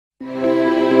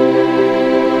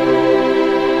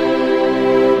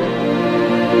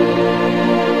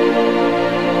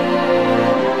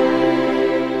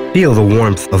Feel the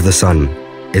warmth of the sun.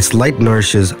 Its light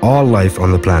nourishes all life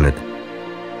on the planet.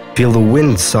 Feel the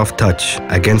wind's soft touch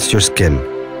against your skin.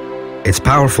 It's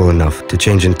powerful enough to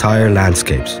change entire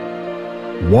landscapes.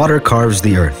 Water carves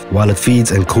the earth while it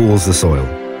feeds and cools the soil.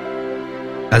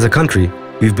 As a country,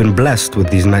 we've been blessed with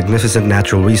these magnificent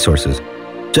natural resources,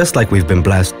 just like we've been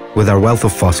blessed with our wealth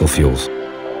of fossil fuels.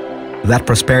 That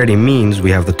prosperity means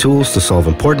we have the tools to solve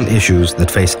important issues that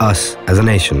face us as a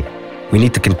nation. We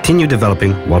need to continue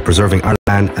developing while preserving our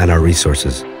land and our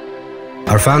resources.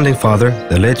 Our founding father,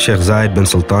 the late Sheikh Zayed bin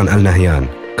Sultan Al Nahyan,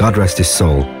 God rest his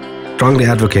soul, strongly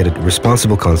advocated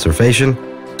responsible conservation,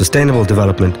 sustainable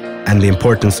development, and the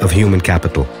importance of human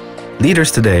capital.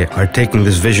 Leaders today are taking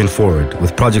this vision forward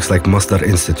with projects like Masdar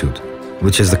Institute,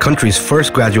 which is the country's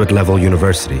first graduate-level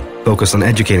university focused on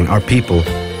educating our people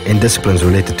in disciplines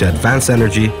related to advanced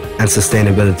energy and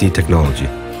sustainability technology.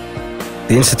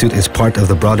 The Institute is part of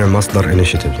the broader Masdar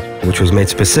Initiative, which was made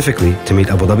specifically to meet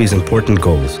Abu Dhabi's important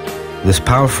goals. This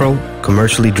powerful,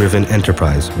 commercially driven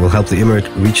enterprise will help the Emirate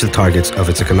reach the targets of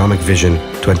its Economic Vision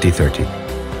 2030.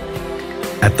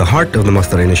 At the heart of the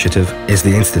Masdar Initiative is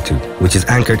the Institute, which is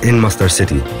anchored in Masdar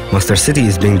City. Masdar City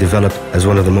is being developed as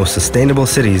one of the most sustainable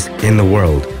cities in the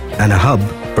world and a hub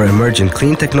for emerging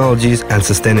clean technologies and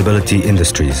sustainability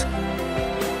industries.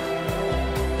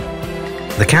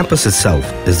 The campus itself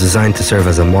is designed to serve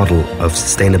as a model of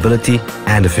sustainability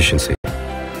and efficiency.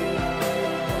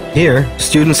 Here,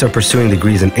 students are pursuing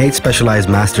degrees in 8 specialized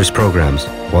master's programs,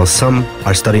 while some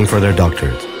are studying for their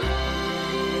doctorates.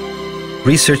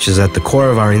 Research is at the core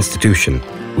of our institution.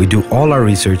 We do all our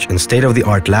research in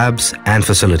state-of-the-art labs and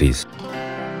facilities.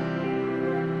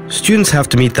 Students have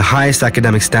to meet the highest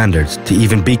academic standards to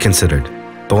even be considered.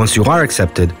 But once you are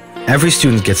accepted, every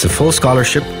student gets a full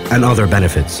scholarship and other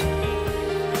benefits.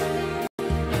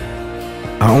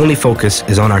 Our only focus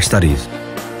is on our studies.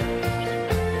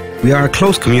 We are a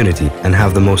close community and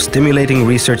have the most stimulating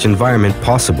research environment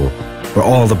possible for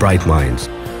all the bright minds.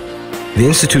 The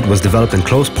Institute was developed in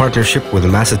close partnership with the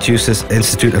Massachusetts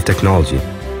Institute of Technology.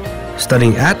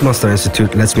 Studying at Masdar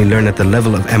Institute lets me learn at the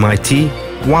level of MIT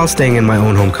while staying in my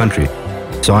own home country.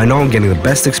 So I know I'm getting the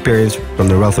best experience from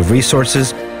the wealth of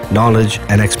resources, knowledge,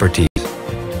 and expertise.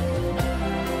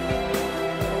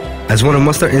 As one of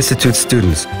Masdar Institute's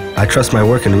students, I trust my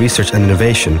work in research and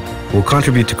innovation will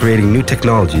contribute to creating new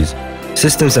technologies,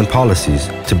 systems and policies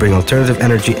to bring alternative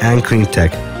energy and clean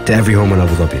tech to every home in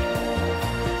Abu Dhabi.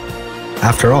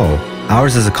 After all,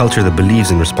 ours is a culture that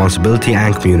believes in responsibility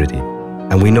and community,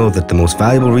 and we know that the most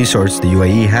valuable resource the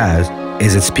UAE has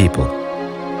is its people.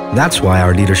 That's why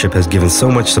our leadership has given so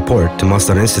much support to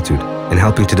Masdar Institute in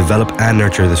helping to develop and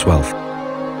nurture this wealth.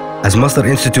 As Masdar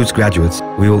Institute's graduates,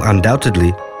 we will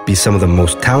undoubtedly be some of the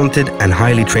most talented and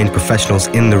highly trained professionals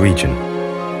in the region.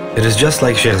 It is just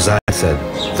like Sheikh Zayed said,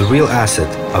 the real asset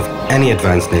of any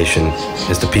advanced nation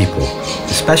is the people,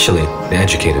 especially the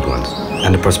educated ones,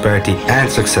 and the prosperity and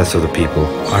success of the people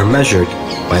are measured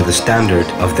by the standard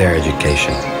of their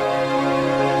education.